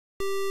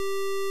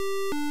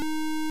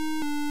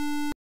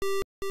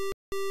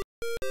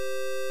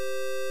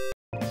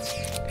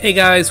Hey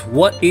guys,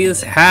 what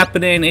is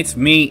happening? It's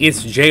me,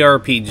 it's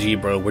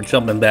JRPG, bro. We're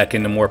jumping back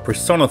into more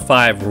Persona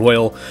 5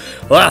 Royal.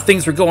 A lot of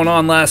things were going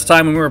on last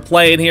time when we were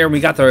playing here. We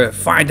got to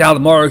find out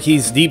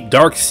Maruki's deep,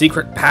 dark,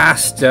 secret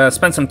past,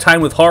 spend some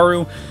time with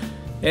Haru,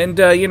 and,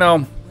 you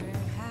know,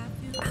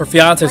 her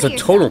fiance's a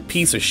total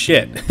piece of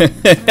shit.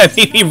 I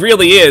mean, he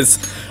really is.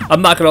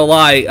 I'm not gonna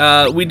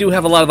lie. We do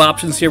have a lot of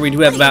options here. We do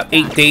have about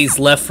 8 days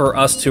left for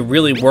us to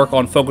really work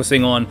on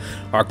focusing on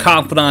our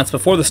confidants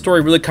before the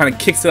story really kind of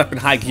kicks it up in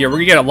high gear. We're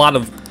gonna get a lot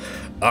of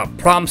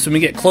prompts when we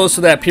get close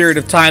to that period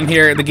of time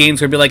here. The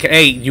game's gonna be like,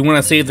 hey, you want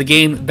to save the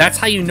game? That's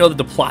how you know that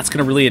the plot's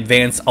gonna really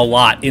advance a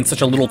lot in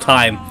such a little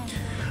time.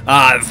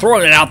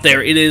 Throwing it out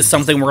there, it is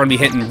something we're gonna be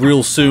hitting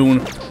real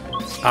soon.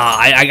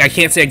 I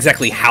can't say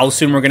exactly how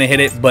soon we're going to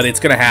hit it, but it's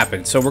going to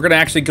happen. So we're going to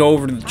actually go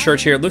over to the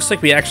church here. It looks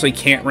like we actually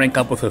can't rank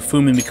up with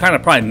Hifumi. We kind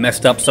of probably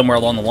messed up somewhere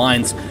along the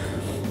lines.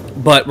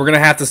 But we're going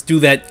to have to do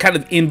that kind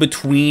of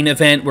in-between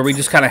event where we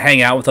just kind of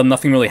hang out with them.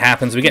 Nothing really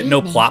happens. We get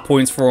no plot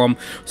points for them.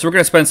 So we're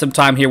going to spend some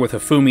time here with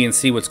Hifumi and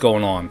see what's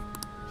going on.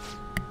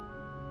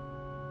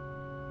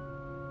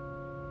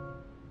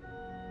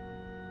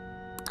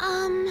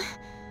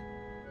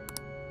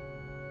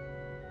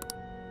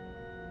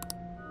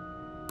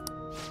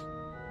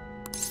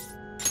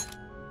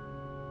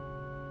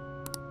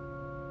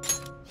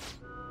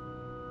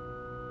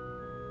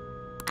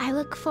 I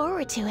look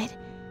forward to it.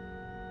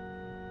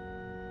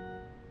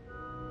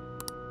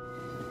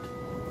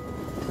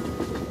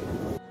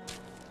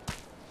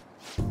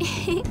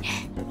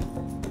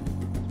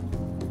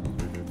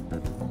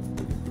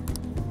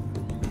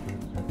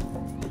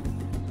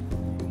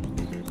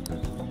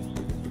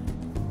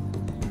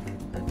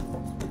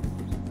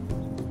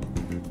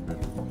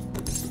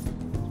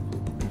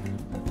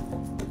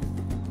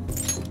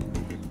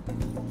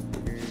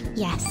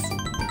 Yes.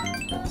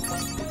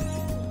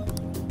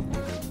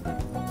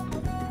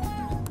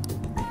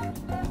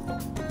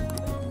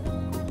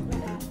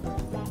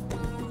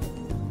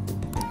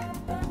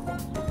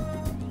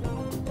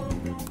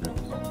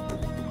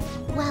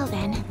 Well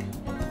then.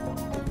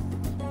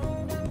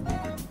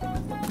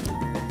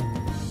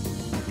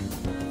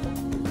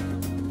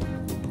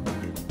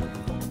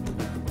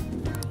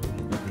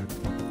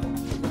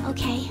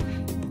 Okay,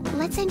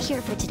 let's end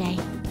here for today.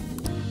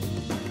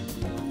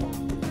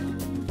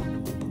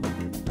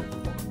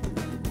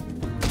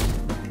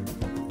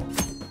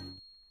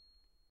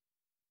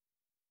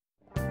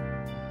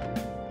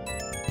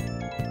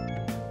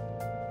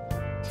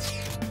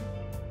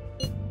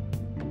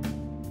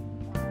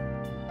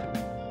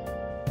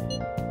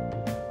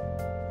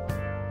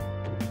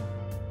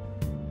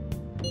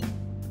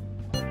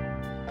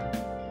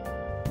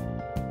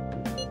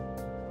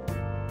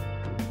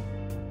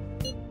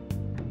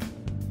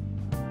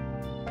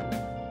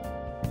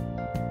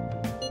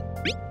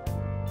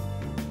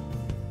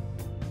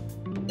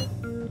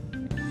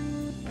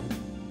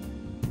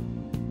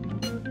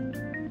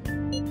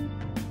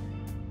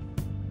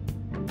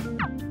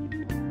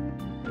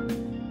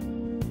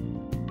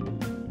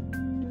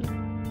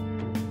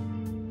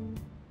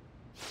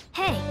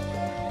 Hey.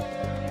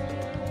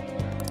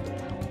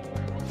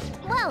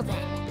 Well then.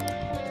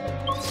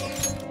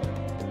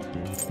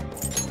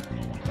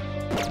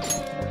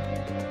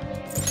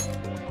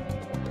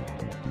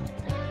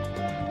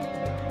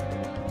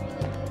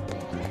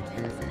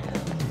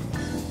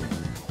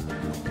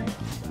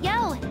 Yo.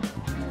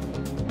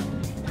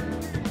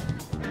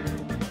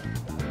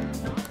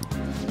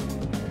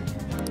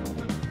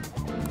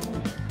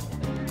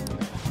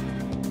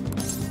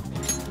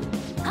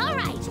 All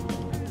right.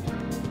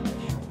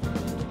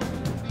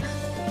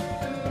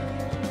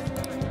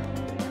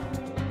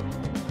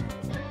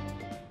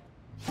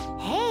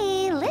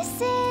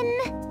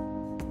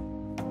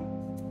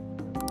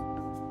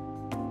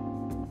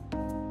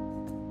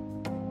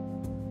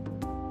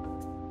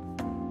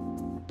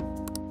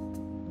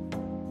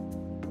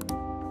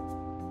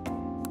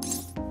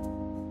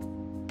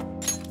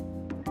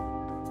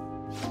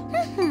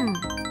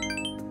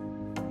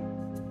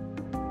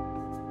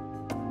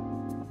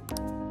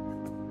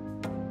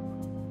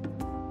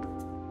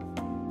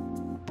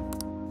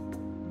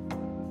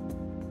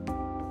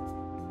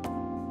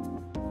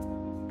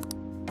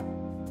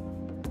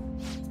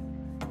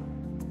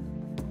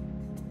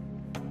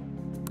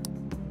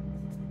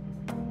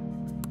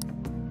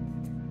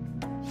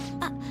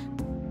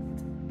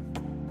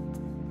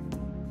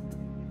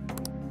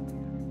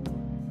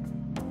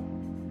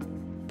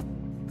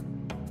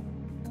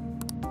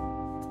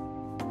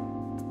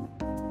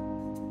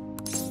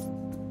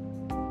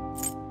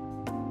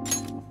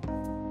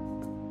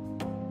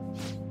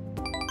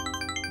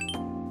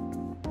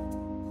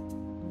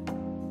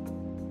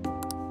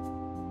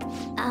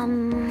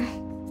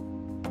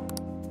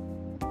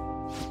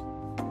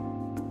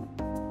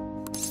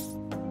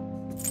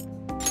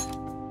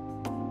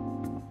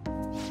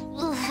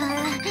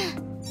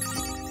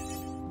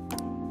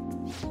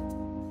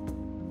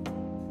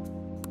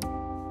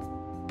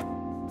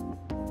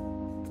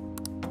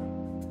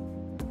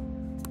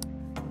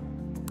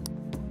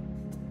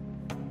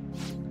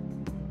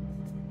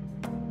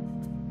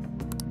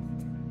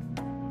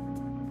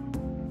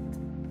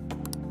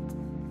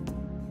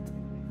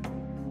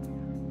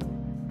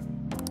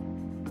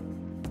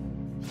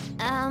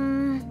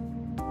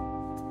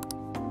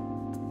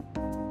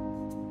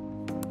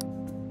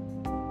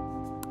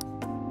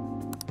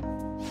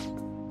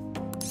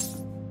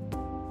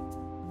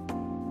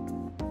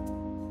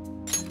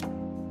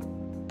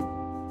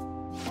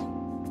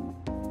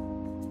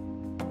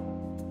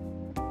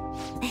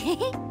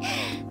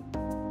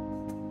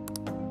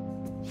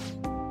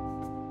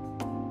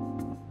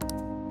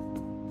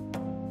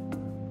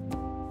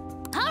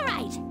 All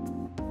right.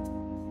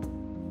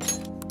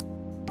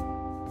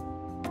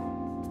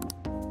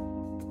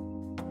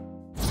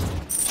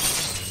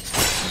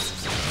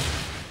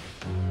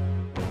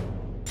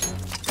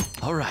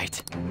 All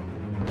right.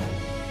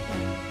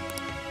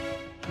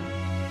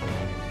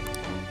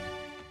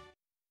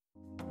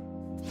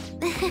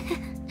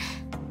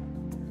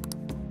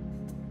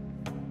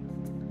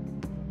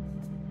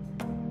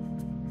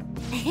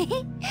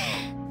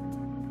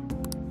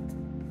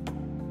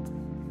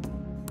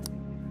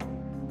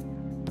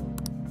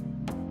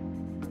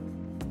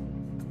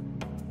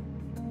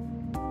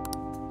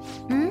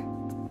 Hmm?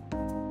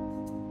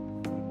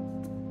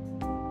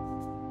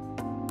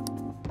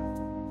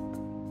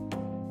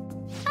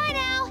 Bye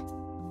now.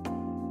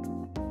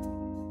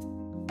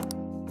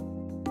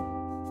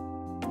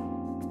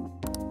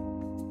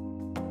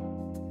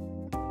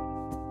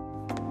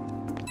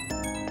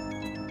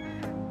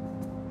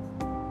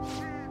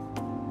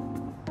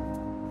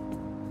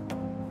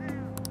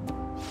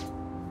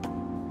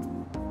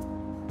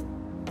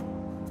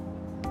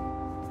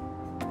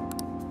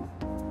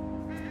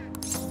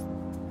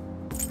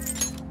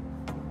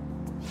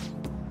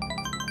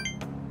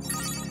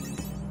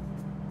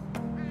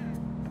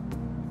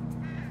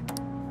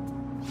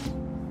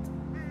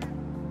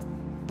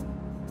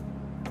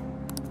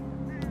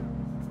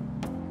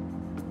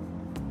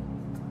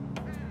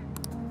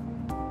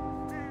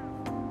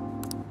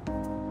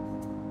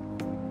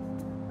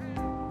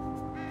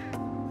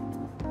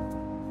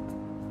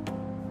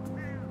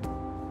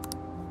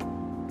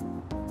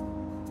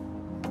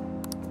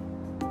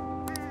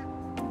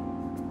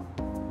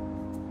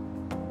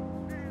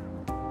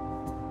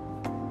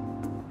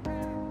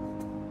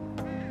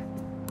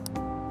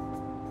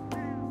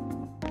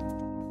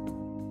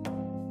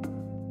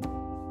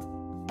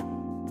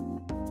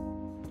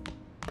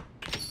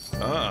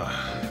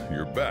 Ah,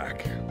 you're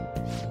back.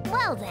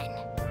 Well then.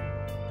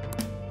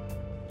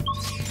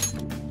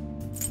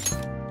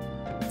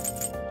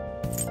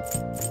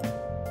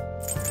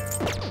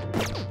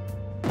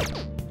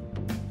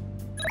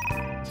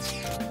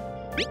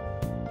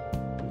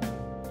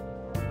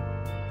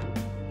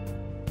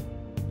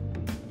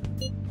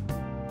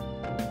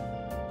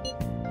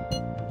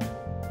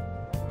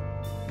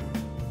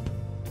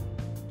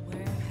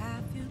 Where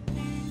have you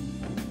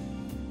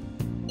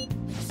been?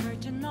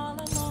 Searching all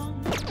along.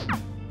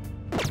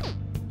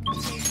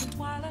 Patience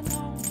while I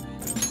know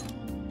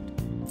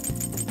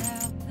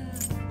without the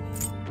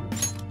blue,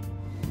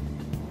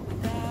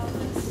 without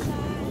the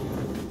sign.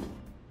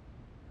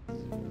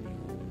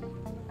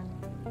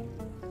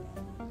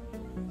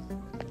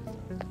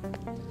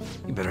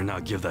 You better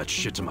not give that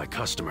shit to my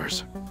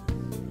customers.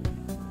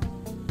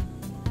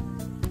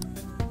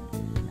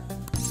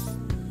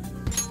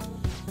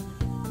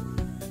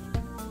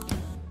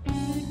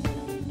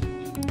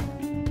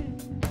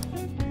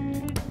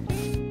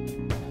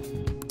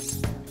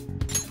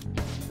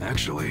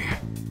 Actually...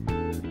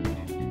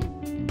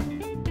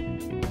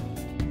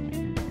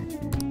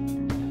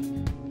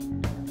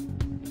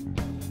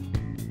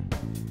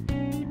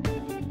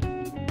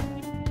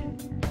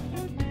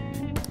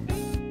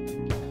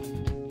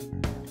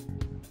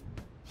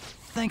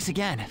 Thanks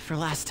again for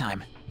last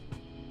time.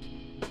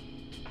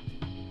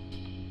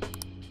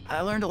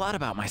 I learned a lot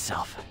about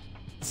myself,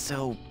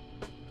 so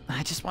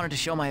I just wanted to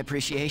show my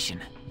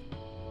appreciation.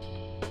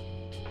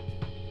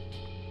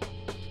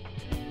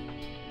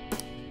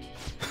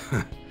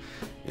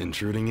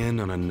 intruding in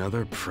on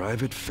another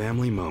private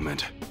family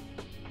moment.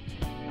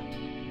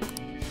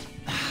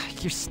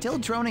 You're still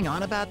droning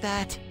on about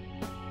that?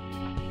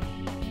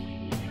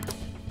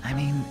 I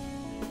mean,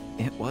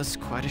 it was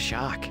quite a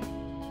shock.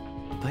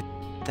 But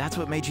that's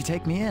what made you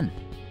take me in,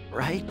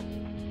 right?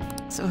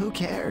 So who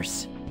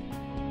cares?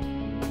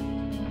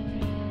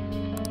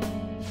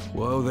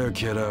 Whoa there,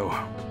 kiddo.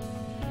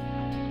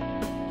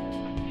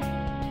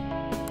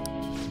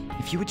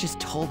 If you had just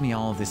told me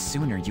all of this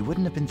sooner, you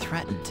wouldn't have been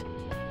threatened.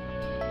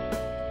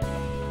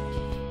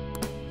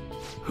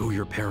 Who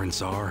your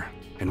parents are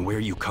and where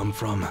you come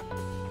from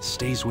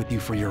stays with you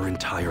for your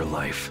entire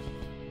life.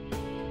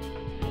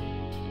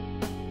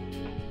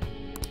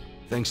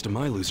 Thanks to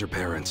my loser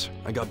parents,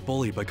 I got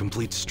bullied by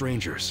complete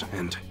strangers,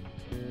 and...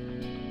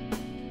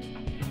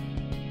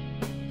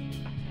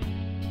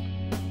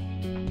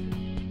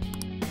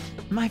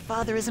 My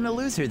father isn't a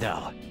loser,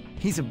 though.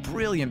 He's a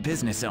brilliant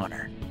business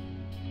owner.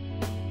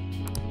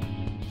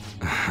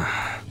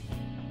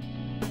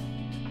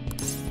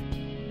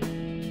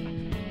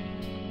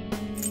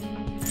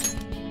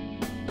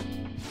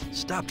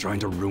 Stop trying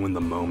to ruin the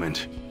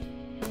moment.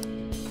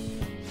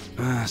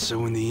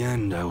 So in the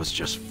end, I was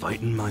just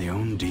fighting my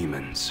own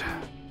demons.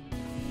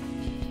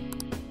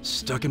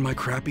 Stuck in my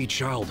crappy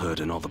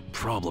childhood and all the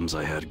problems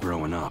I had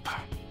growing up.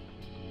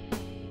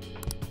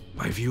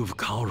 My view of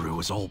Kaoru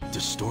was all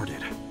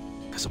distorted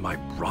because of my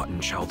rotten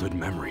childhood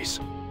memories.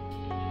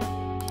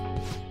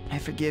 I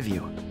forgive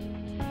you.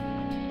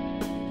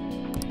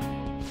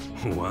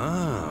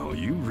 Wow,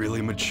 you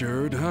really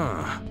matured,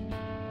 huh?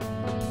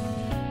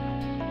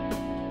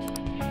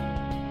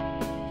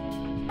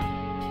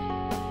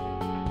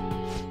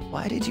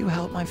 Why did you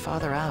help my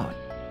father out?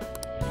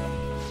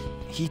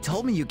 He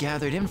told me you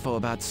gathered info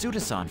about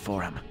Suda-san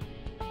for him.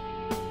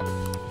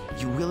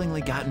 You willingly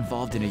got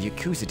involved in a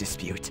Yakuza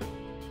dispute.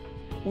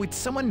 Would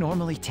someone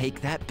normally take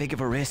that big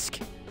of a risk?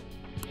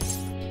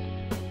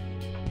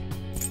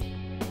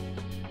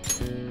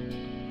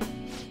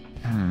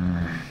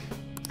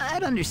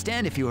 I'd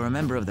understand if you were a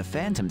member of the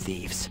Phantom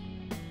Thieves.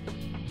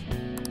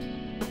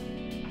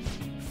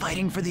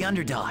 Fighting for the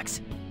underdogs,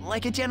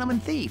 like a gentleman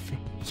thief,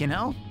 you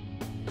know?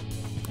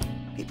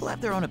 People have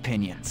their own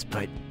opinions,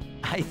 but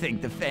I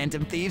think the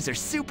Phantom Thieves are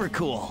super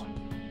cool.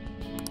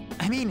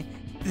 I mean,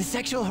 the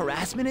sexual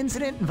harassment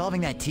incident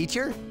involving that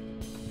teacher?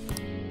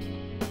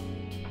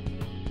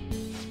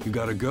 You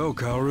gotta go,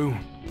 Kaoru.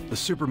 The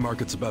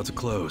supermarket's about to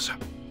close.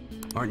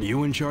 Aren't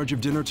you in charge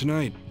of dinner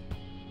tonight?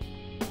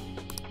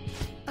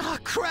 Oh,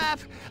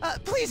 crap!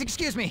 Please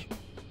excuse me!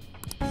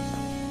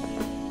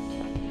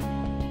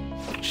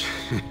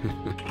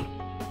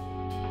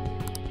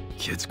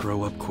 Kids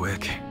grow up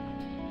quick.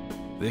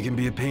 They can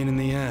be a pain in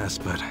the ass,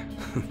 but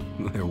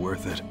they're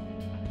worth it.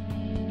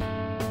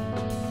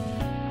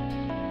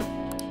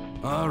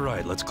 All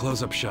right, let's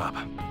close up shop.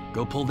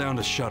 Go pull down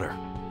the shutter.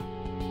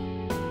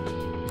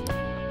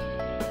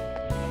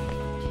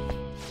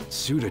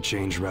 Suda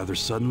changed rather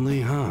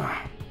suddenly, huh?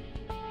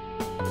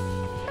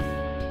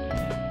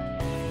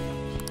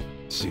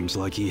 Seems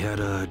like he had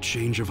a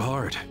change of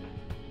heart.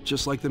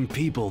 Just like them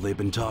people they've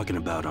been talking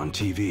about on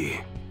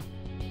TV.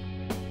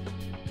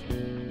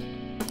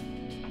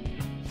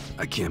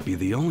 I can't be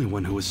the only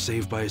one who was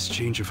saved by his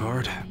change of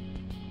heart.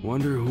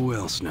 Wonder who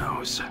else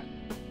knows.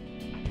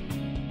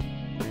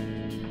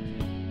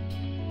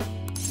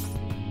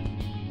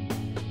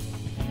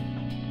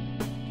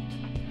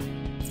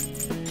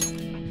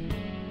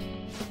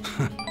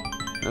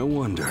 I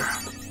wonder.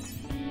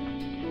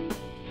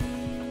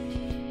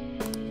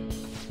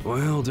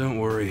 Well, don't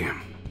worry.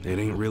 It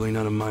ain't really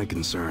none of my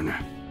concern.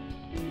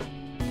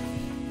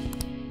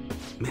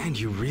 Man,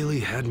 you really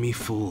had me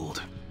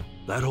fooled.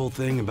 That whole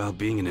thing about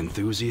being an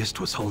enthusiast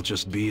was all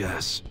just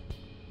BS.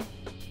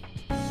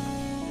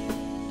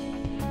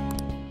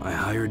 I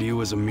hired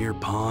you as a mere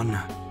pawn,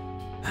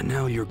 and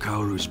now you're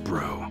Kaoru's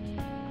bro.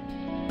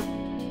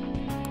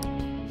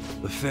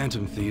 The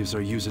Phantom Thieves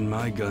are using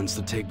my guns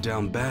to take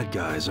down bad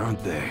guys,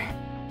 aren't they?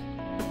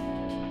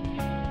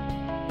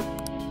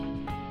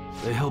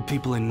 They help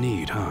people in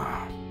need,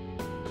 huh?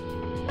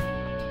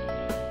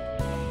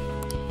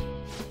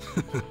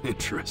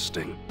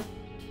 Interesting.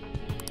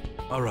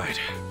 All right.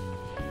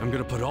 I'm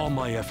gonna put all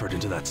my effort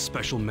into that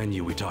special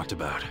menu we talked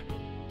about.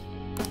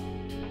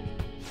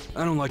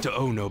 I don't like to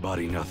owe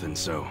nobody nothing,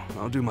 so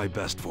I'll do my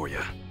best for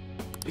you.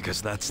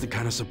 Because that's the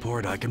kind of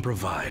support I can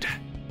provide.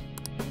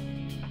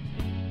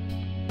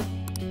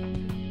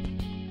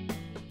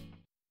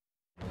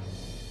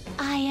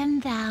 I am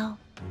thou,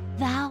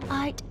 thou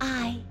art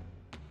I.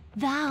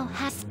 Thou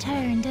hast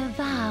turned a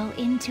vow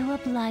into a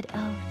blood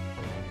oath.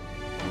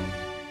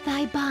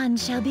 Thy bond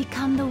shall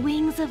become the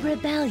wings of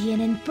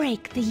rebellion and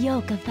break the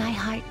yoke of thy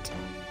heart.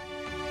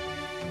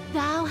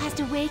 Thou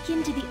hast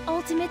awakened to the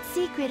ultimate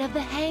secret of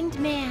the hanged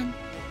man,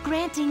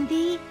 granting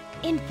thee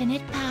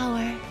infinite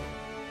power.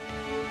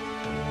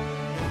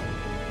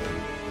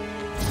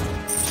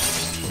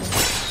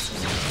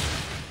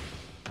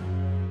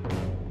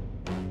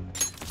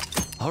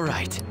 All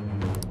right.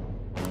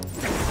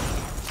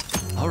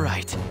 All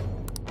right.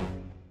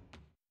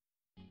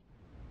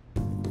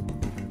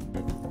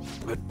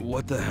 But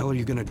what the hell are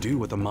you gonna do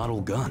with a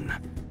model gun?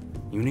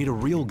 You need a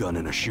real gun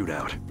in a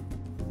shootout.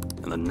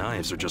 And the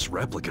knives are just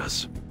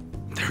replicas.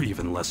 They're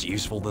even less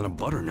useful than a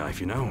butter knife,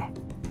 you know?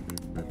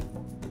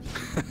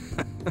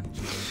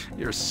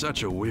 You're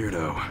such a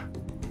weirdo.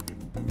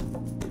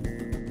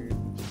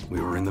 We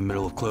were in the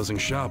middle of closing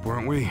shop,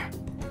 weren't we?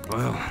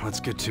 Well,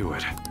 let's get to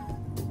it.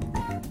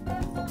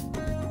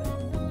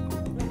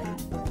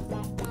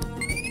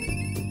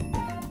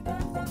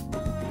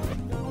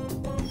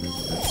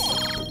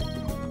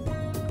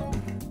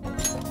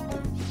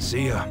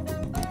 See ya.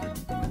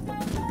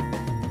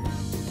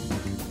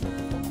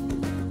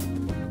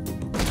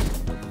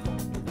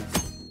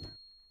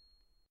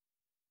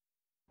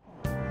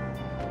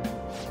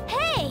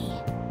 Hey!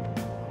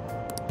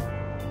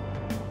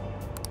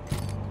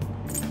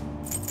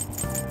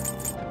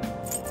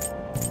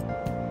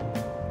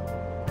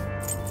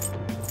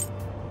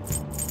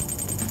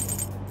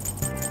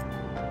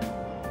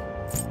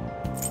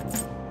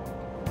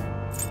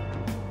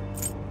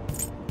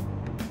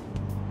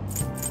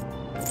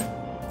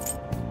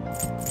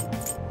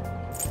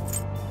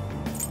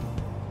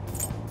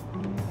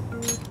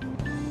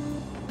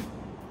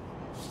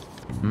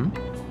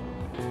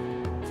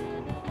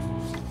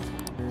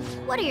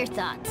 What are your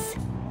thoughts?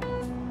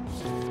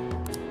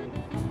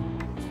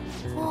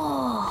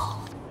 Whoa.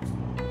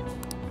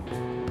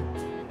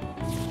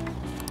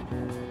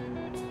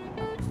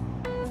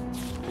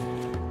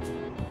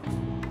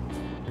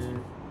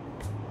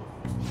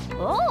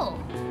 Oh!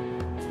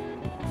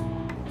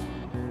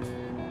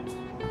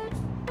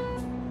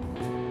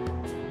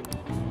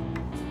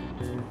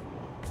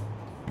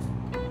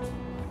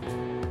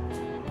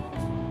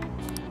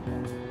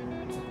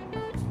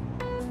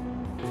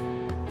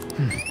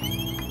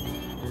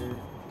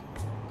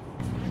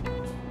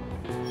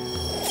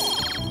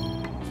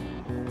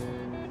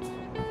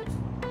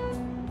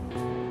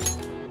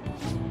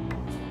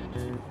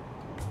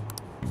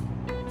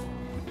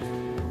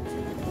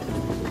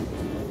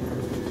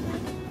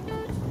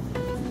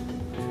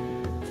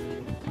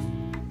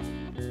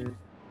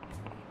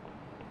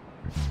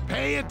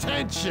 Pay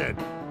attention!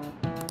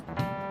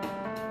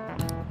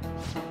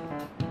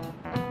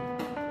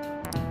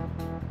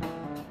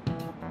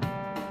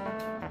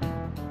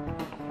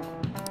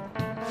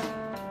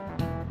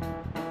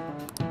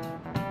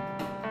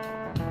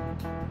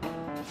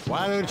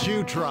 Why don't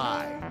you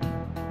try?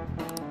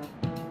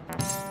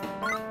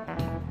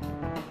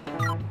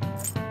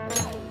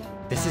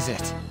 This is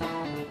it.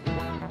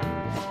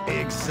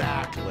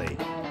 Exactly.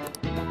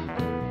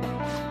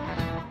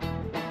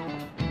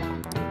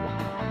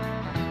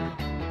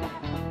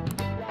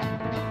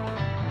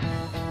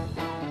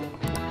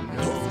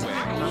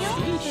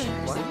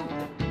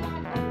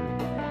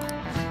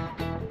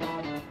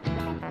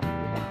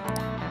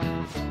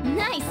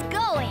 Nice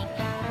going!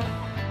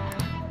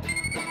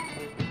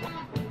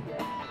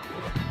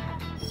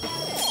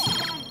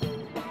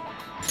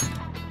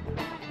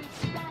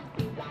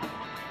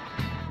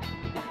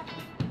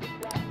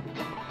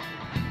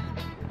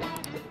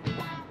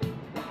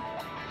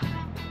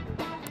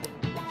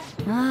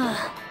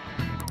 Ah.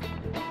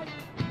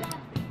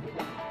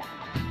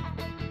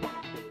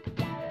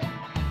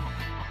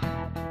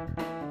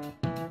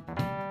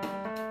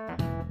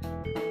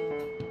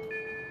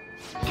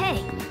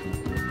 Hey!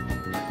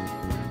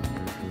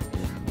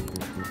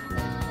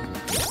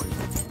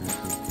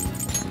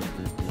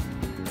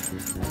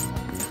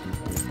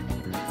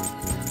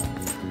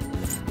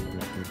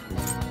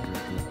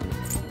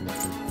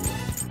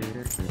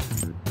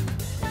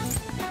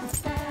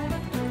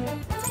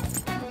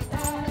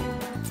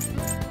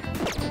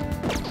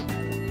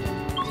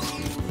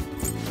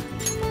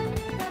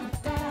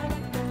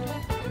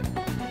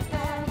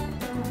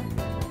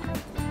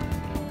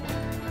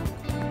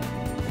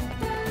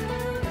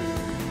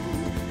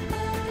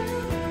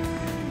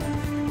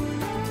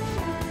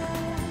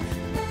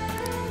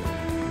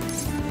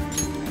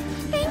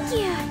 Thank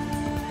you!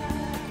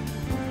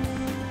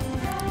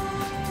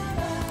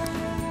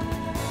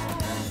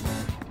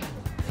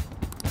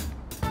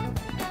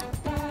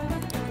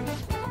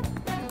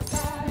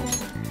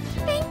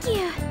 Thank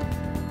you!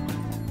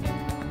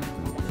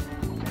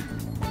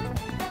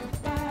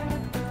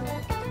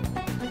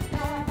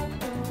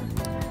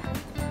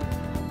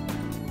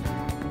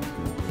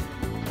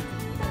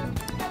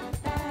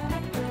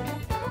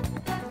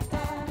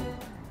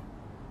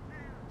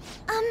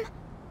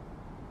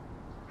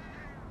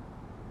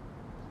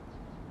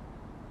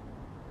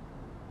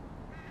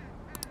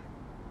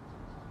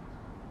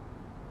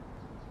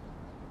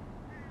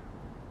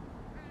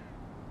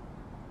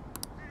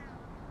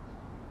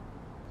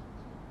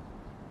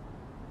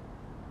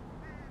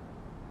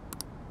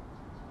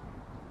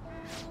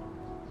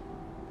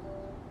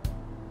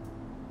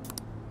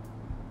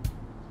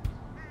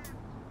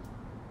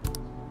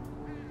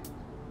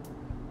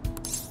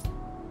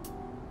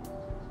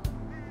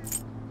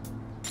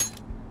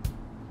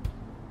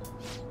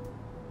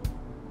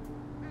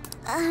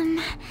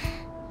 Um...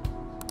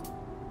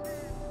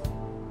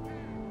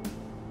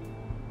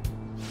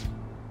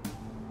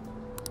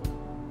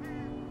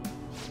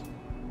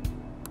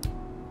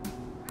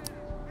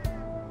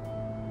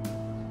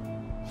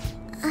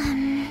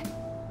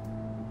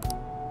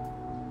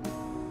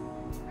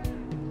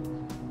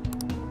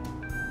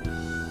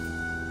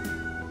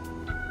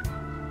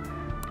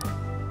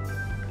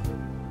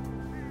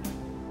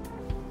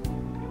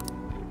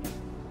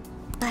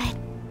 But...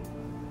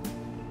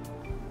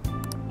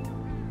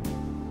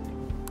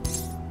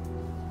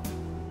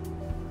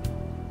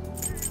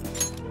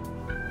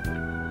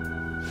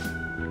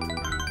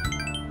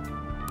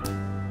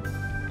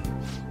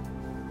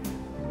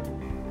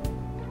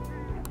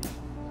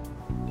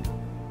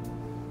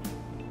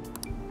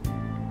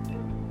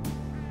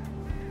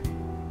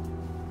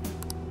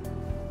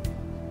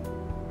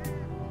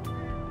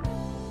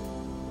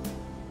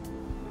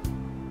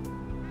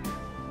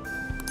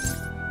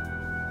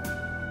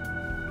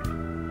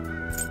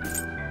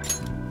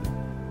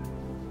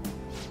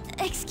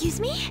 Excuse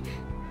me?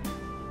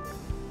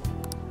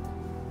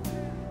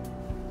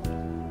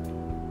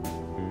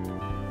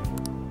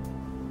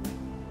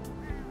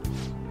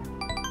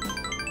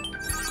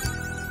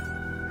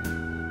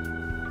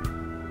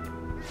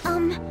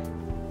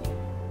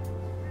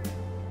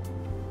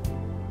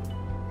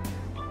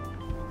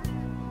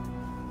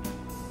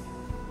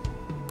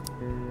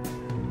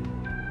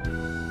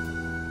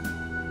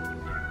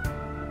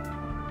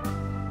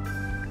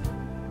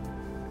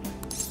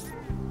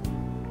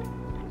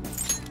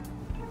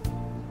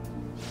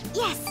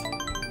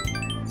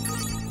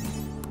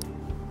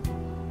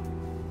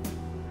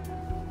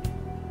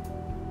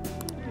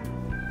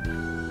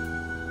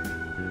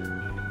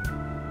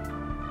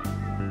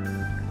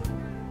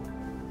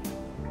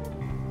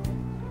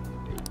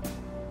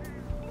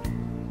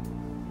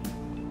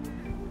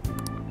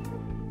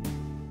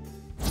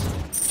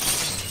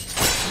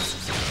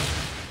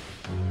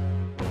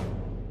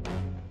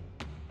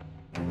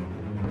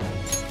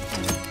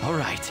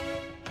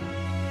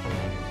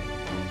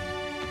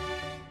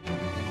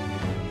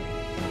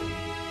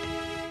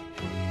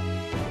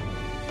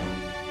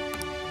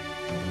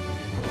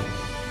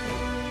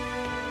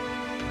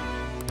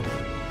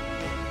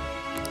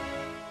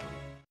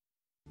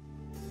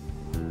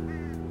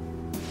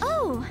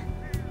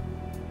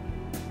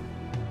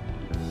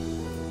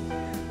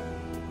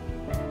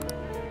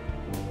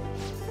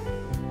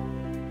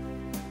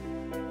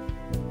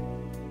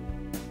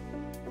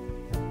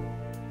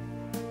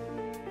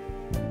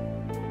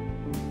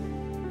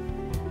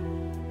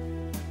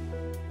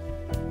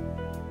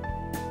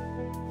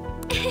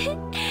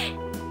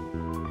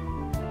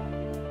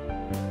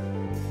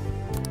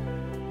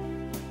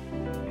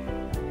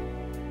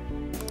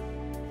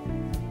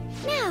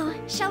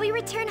 Shall we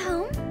return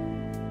home?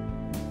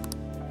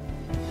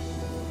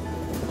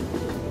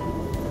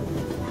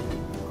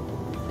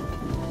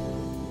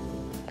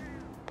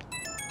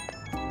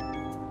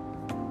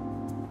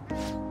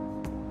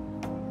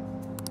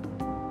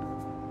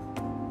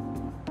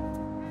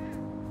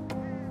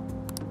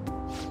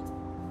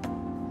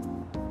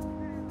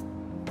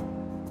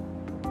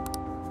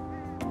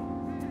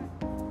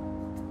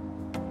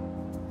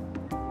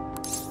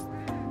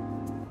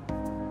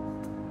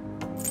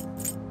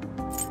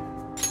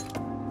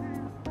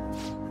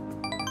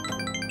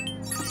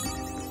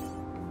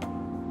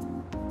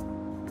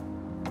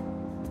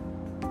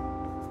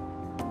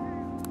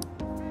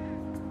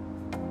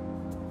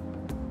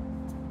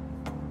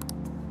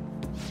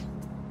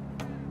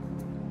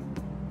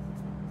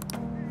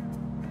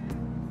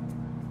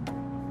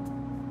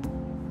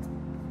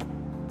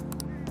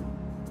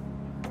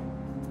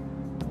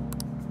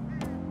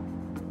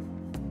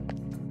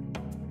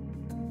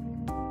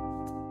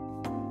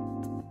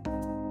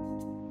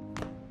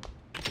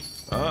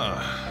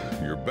 Ah,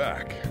 you're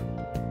back.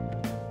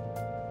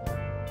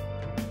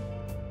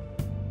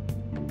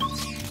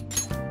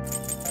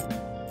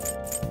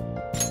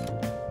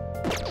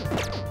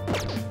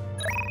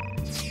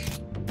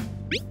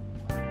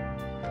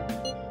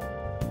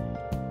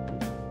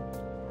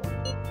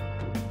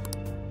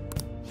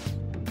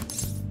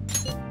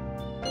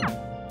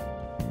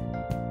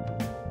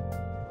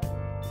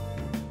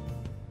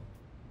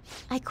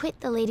 I quit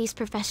the Ladies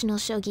Professional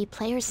Shogi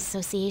Players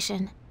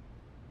Association.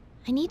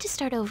 I need to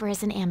start over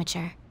as an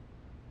amateur.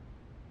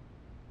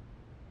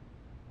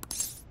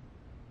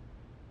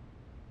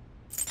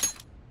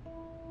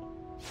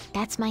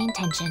 That's my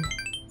intention.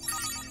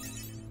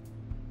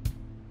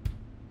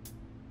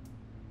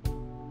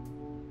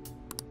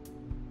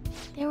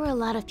 There were a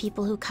lot of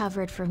people who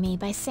covered for me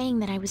by saying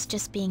that I was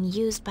just being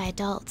used by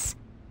adults.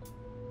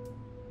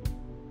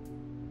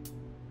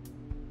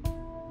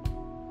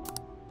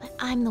 But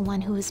I'm the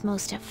one who was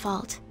most at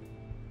fault.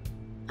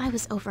 I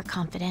was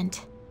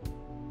overconfident.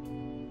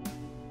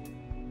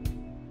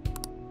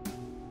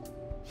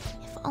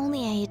 If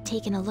only I had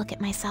taken a look at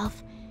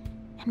myself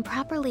and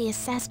properly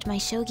assessed my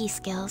shogi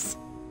skills.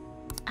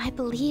 I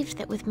believed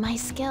that with my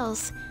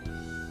skills,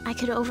 I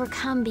could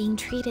overcome being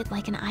treated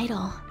like an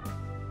idol.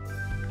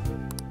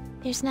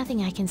 There's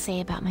nothing I can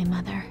say about my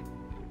mother.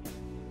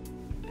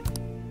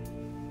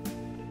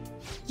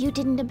 You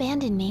didn't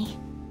abandon me,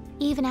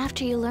 even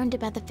after you learned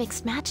about the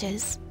fixed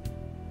matches.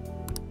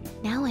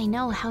 Now I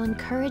know how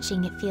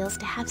encouraging it feels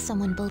to have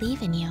someone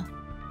believe in you.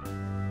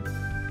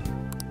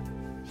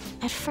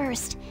 At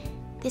first,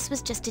 this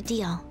was just a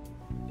deal.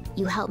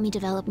 You help me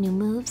develop new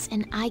moves,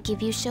 and I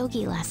give you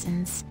shogi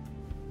lessons.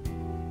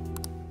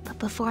 But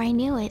before I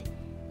knew it,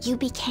 you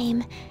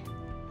became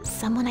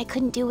someone I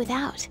couldn't do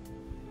without.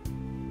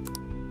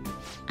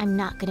 I'm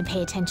not gonna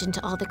pay attention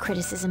to all the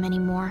criticism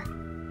anymore.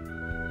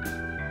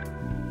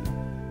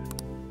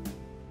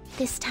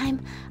 This time,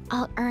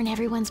 I'll earn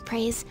everyone's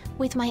praise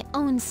with my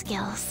own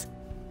skills.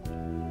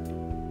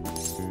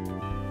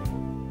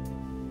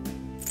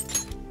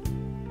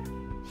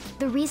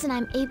 The reason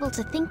I'm able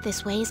to think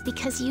this way is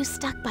because you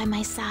stuck by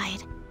my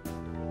side.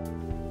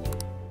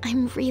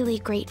 I'm really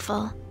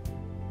grateful.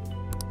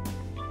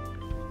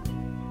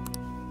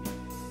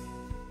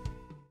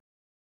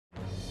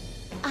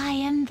 I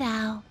am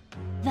thou.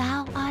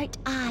 Thou art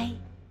I.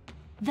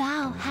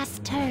 Thou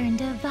hast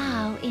turned a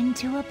vow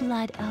into a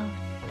blood oath.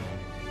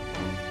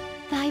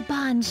 Thy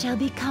bond shall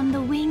become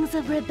the wings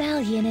of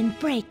rebellion and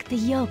break the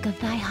yoke of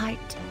thy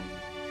heart.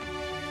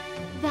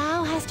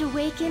 Thou hast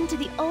awakened to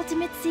the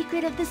ultimate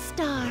secret of the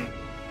star,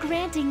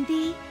 granting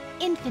thee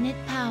infinite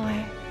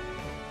power.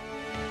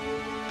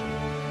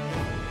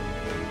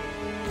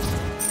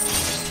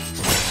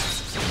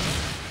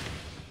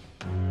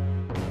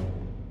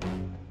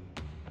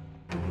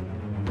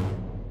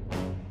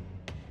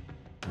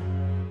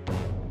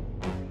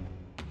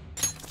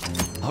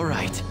 All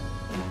right.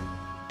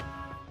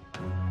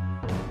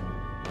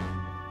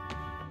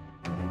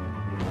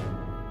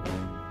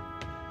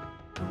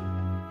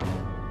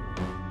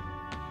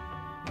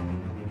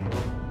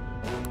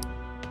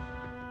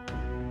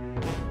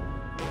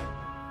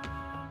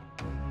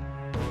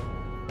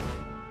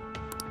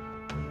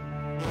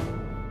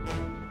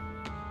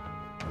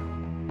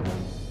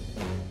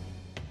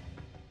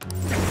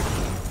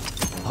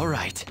 All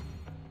right.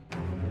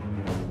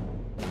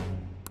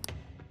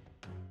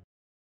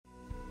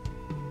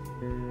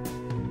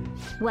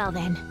 Well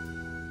then,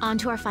 on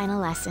to our final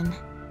lesson.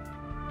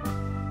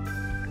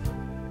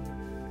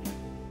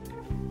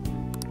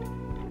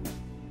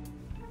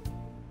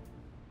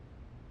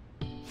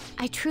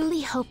 I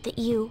truly hope that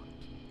you...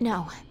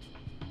 No.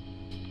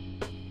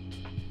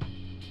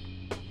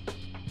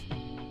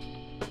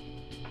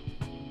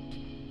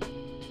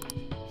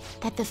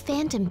 That the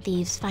Phantom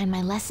Thieves find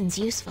my lessons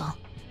useful.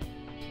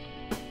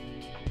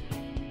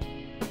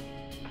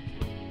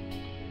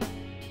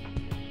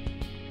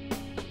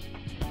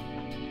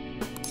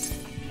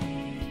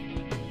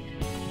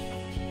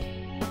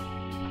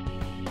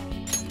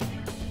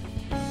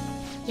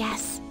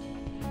 Yes.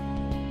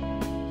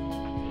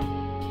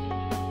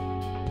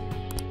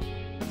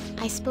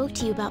 I spoke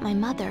to you about my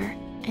mother,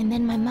 and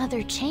then my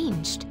mother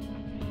changed.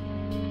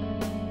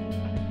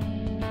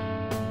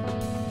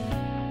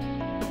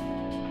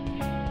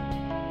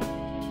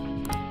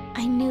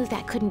 I knew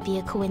that couldn't be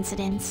a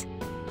coincidence.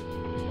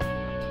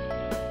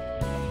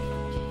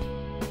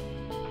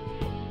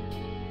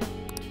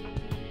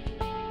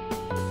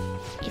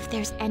 If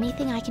there's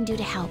anything I can do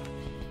to help,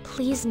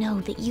 please know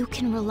that you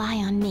can rely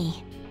on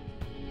me.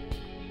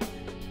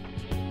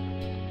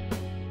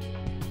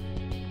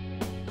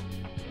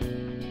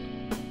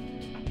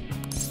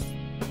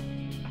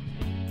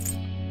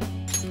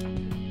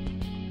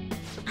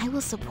 I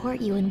will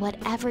support you in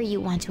whatever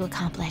you want to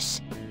accomplish.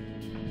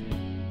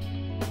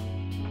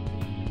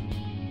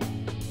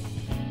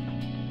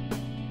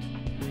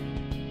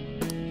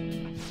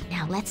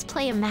 Now let's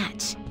play a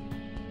match.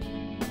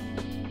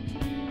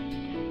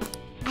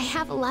 I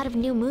have a lot of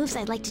new moves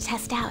I'd like to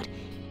test out.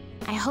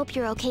 I hope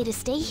you're okay to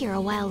stay here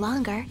a while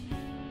longer.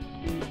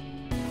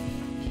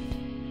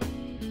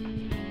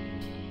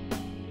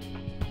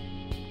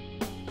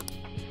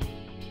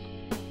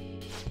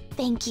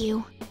 Thank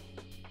you.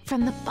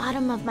 From the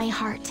bottom of my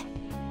heart.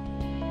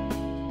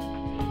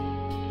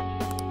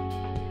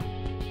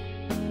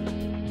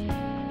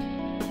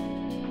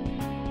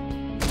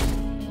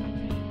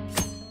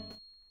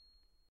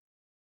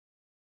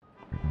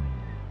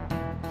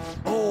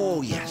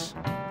 Oh, yes.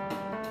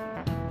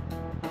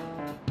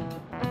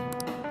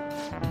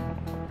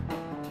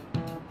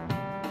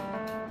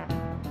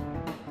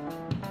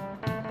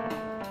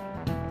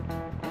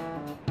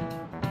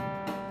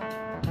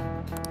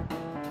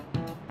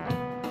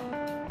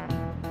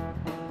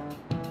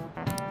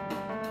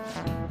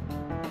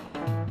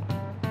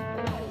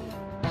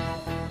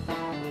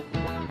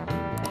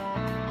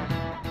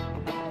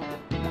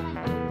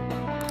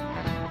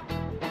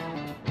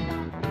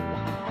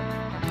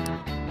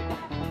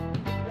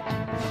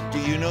 Do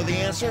you know the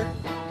answer?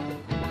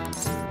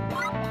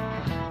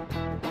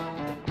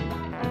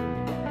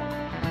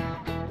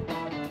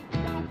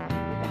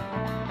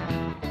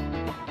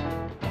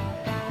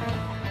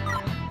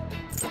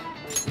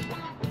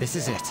 This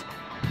is it.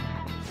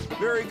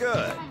 Very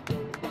good.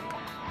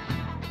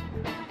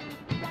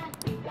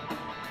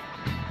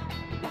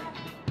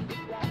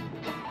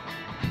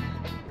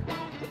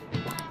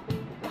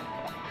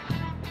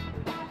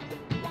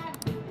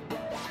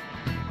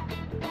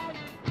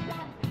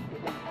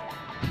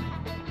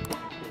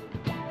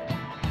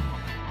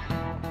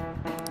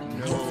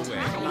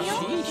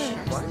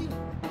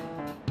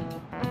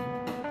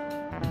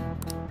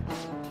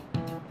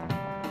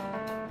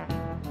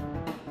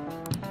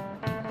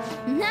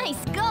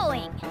 Nice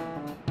going!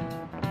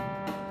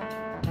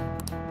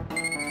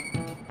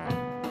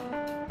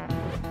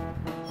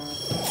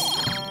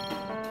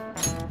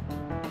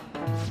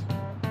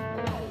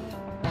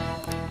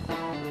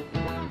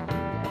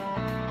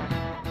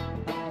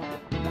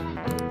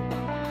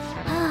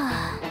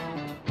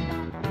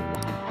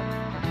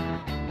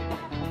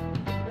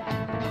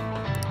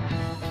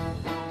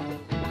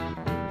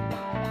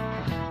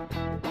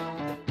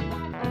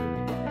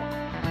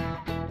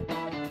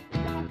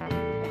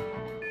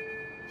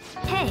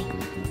 Hey!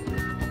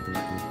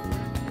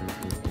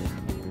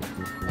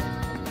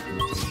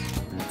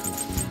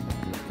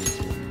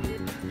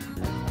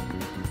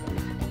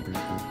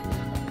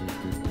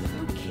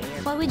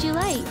 What would you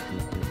like?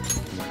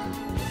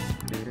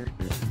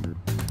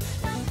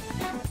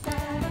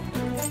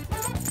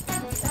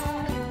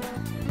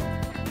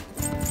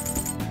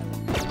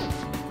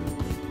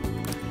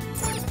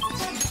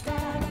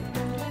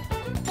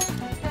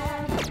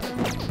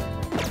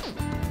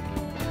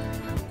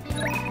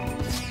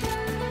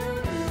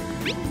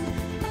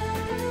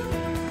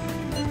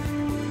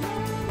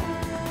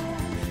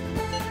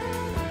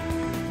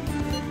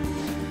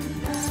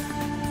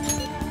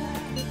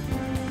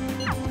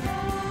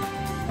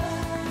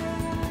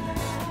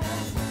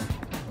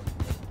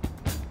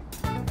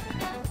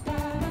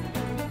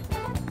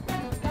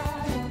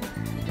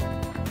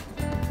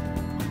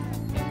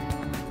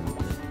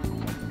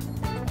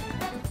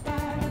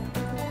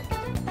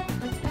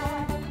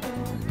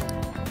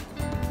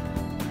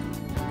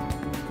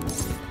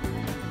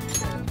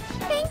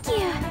 Thank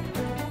you!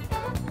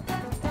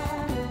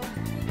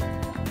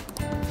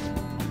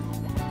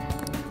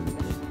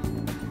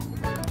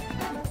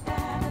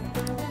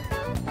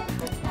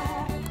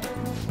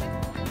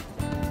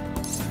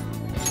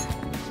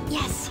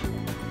 Yes!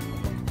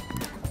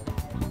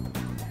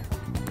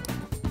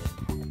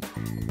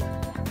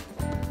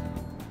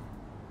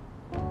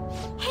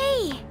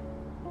 Hey!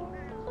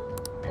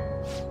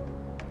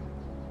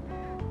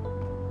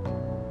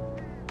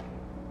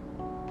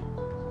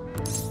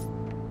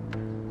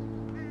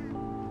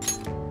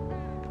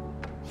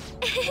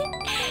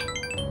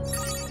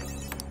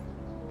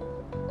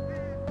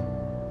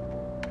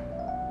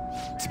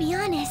 To be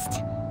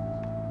honest,